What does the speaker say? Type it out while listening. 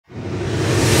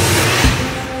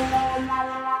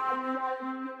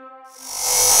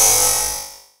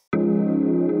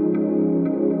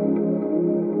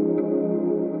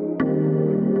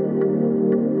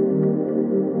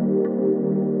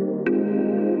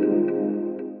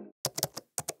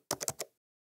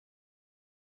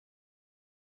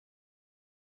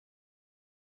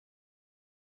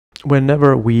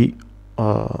whenever we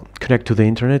connect to the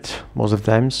internet, most of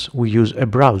the times we use a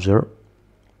browser.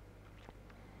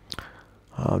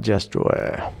 I'll just draw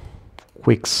a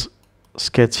quick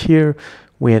sketch here.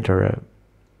 We enter an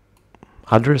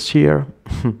address here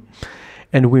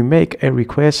and we make a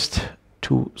request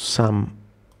to some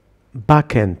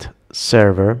backend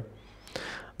server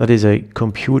that is a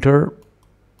computer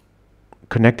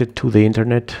connected to the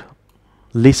internet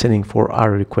listening for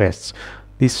our requests.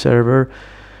 This server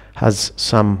has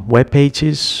some web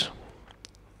pages.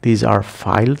 These are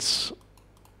files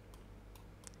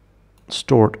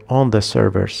stored on the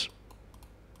server's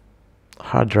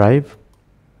hard drive.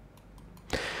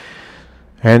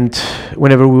 And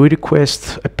whenever we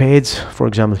request a page, for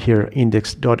example here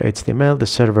index.html, the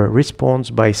server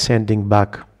responds by sending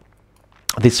back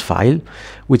this file,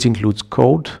 which includes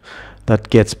code that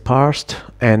gets parsed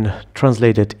and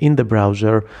translated in the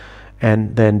browser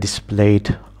and then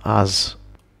displayed as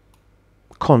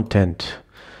content,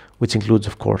 which includes,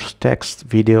 of course, text,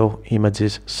 video,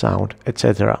 images, sound,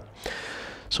 etc.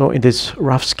 So in this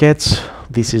rough sketch,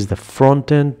 this is the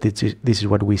front end. This is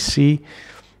what we see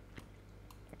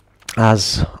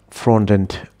as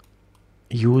front-end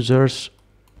users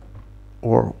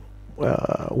or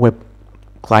web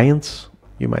clients,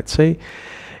 you might say,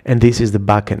 and this is the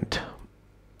backend.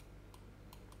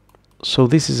 So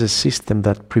this is a system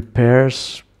that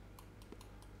prepares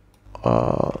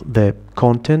the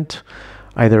content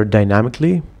either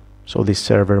dynamically, so this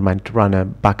server might run a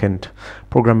backend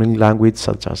programming language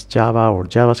such as Java or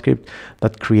JavaScript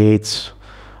that creates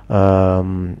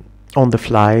on the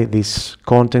fly this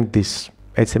content, these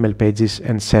HTML pages,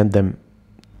 and send them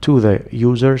to the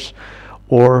users,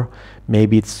 or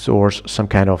maybe it stores some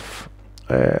kind of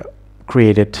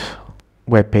created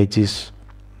web pages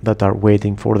that are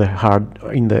waiting for the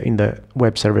in the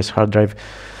web service hard drive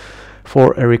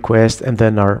for a request and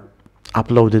then are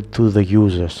uploaded to the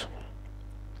users.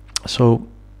 So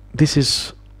this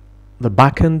is the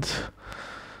backend,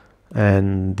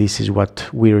 and this is what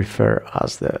we refer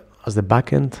as the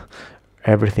backend.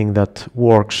 Everything that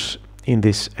works in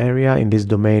this area, in this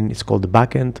domain, is called the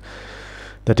backend.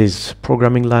 That is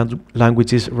programming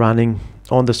languages running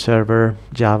on the server,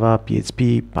 Java,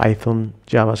 PHP, Python,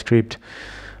 JavaScript,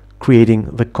 creating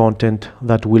the content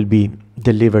that will be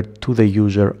delivered to the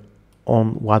user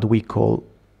on what we call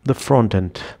the front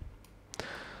end.